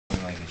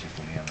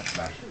picture for me on the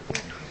flash.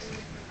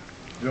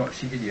 You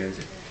watching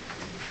videos?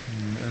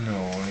 No,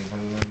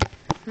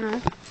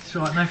 No. It's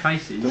alright, no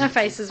faces. No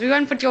faces. We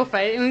won't put your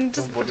face. We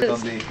just don't put put it on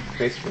his. the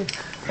Facebook.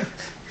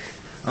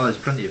 Oh, there's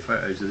plenty of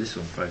photos of this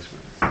on Facebook.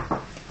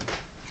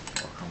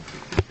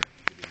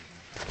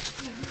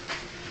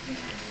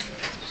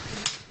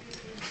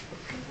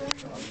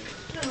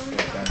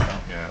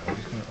 Yeah, I'm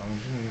just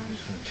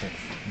gonna check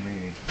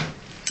really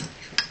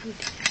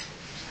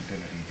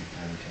stability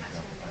before we take it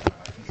off.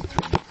 I think it's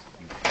 3 weeks.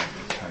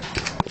 It's time to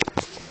go off.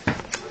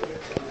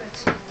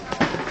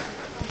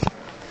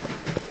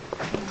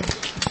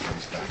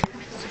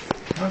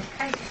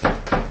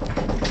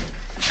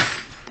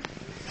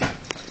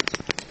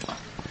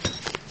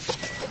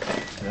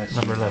 So that's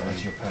Number 11.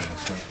 That's your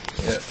pelvis, right?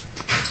 Yeah.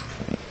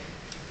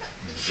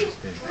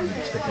 I would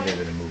expect a little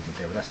bit of movement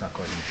there, but that's not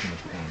causing too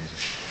much pain, is it?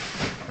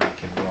 Or you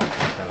can rock the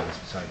pelvis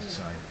side to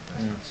side.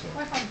 That's not so.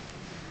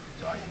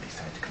 So I think it's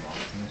time to come off,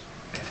 isn't it?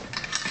 Okay.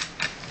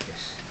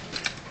 Yes.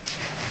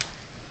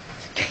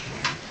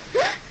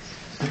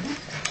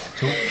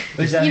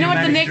 You know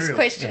what the next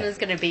question is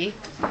going to be?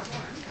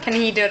 Can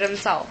he do it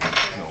himself?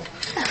 No.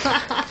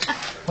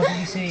 What did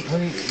you say? There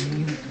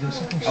was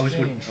something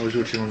strange. I was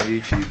watching on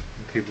YouTube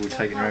and people were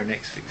taking their own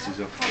Ex-Fixes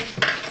off.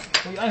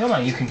 Well, hold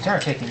on, you can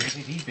start taking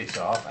these bits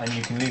off and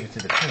you can leave it to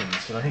the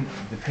pins, but I think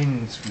the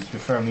pins would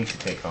prefer me to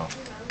take off.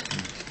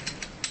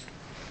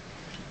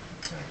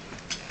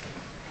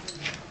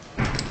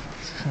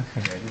 I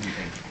didn't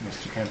think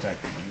Mr. Contact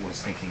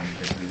was thinking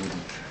that we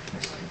wouldn't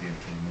necessarily be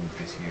able to remove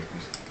this here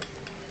because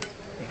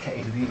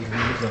it'll be a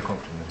little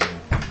uncomfortable as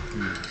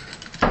well.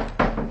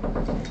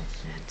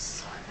 That's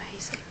so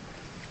amazing.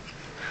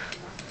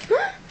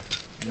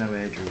 No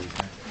air drills,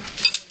 no.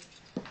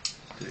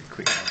 Do it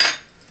quick.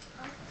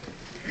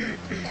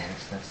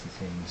 Yes, that's the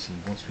thing. You see,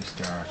 once we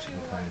start,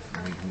 we'll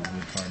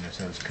find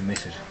ourselves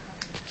committed.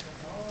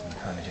 We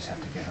kind of just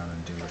have to get on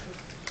and do it.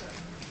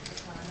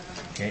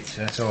 Okay,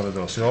 so that's all of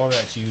those. So all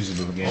that's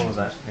usable again. All of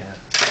that, yeah.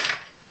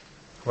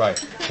 Right.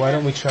 Why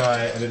don't we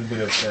try a little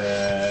bit of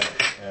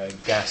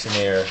gas and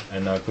air,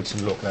 and I'll put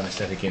some local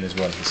anaesthetic in as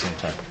well at the same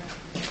time.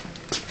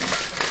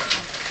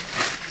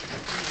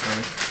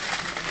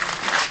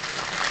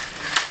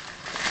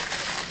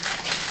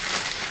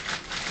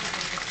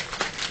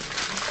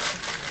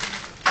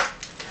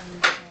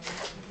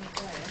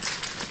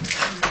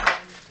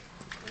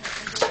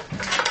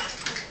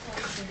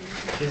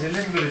 There's a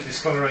little bit of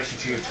discoloration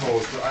to your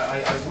toes, but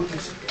I wouldn't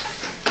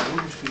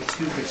be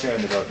too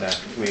concerned about that,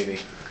 really.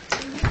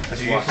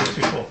 Have you used this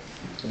before?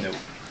 No.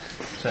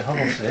 So hold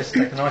on to this,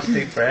 take a nice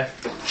deep breath,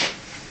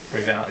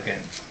 breathe out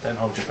again. Don't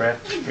hold your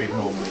breath, just breathe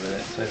normally with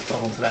it. So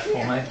hold on to that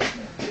for me.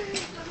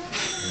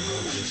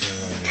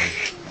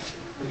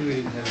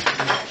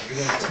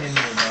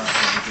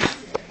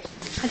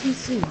 How do you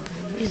see?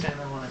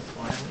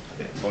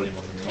 Volume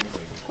on the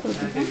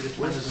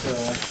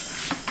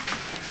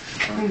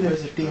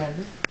There's a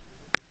T-handle.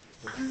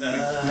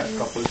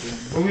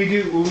 When we do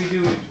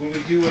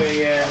a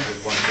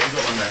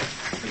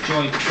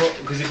joint,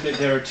 because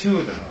there are two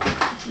of them.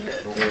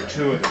 There are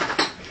two of them.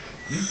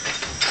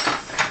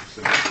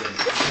 So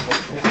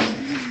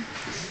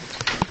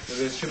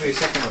there should be a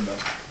second one though.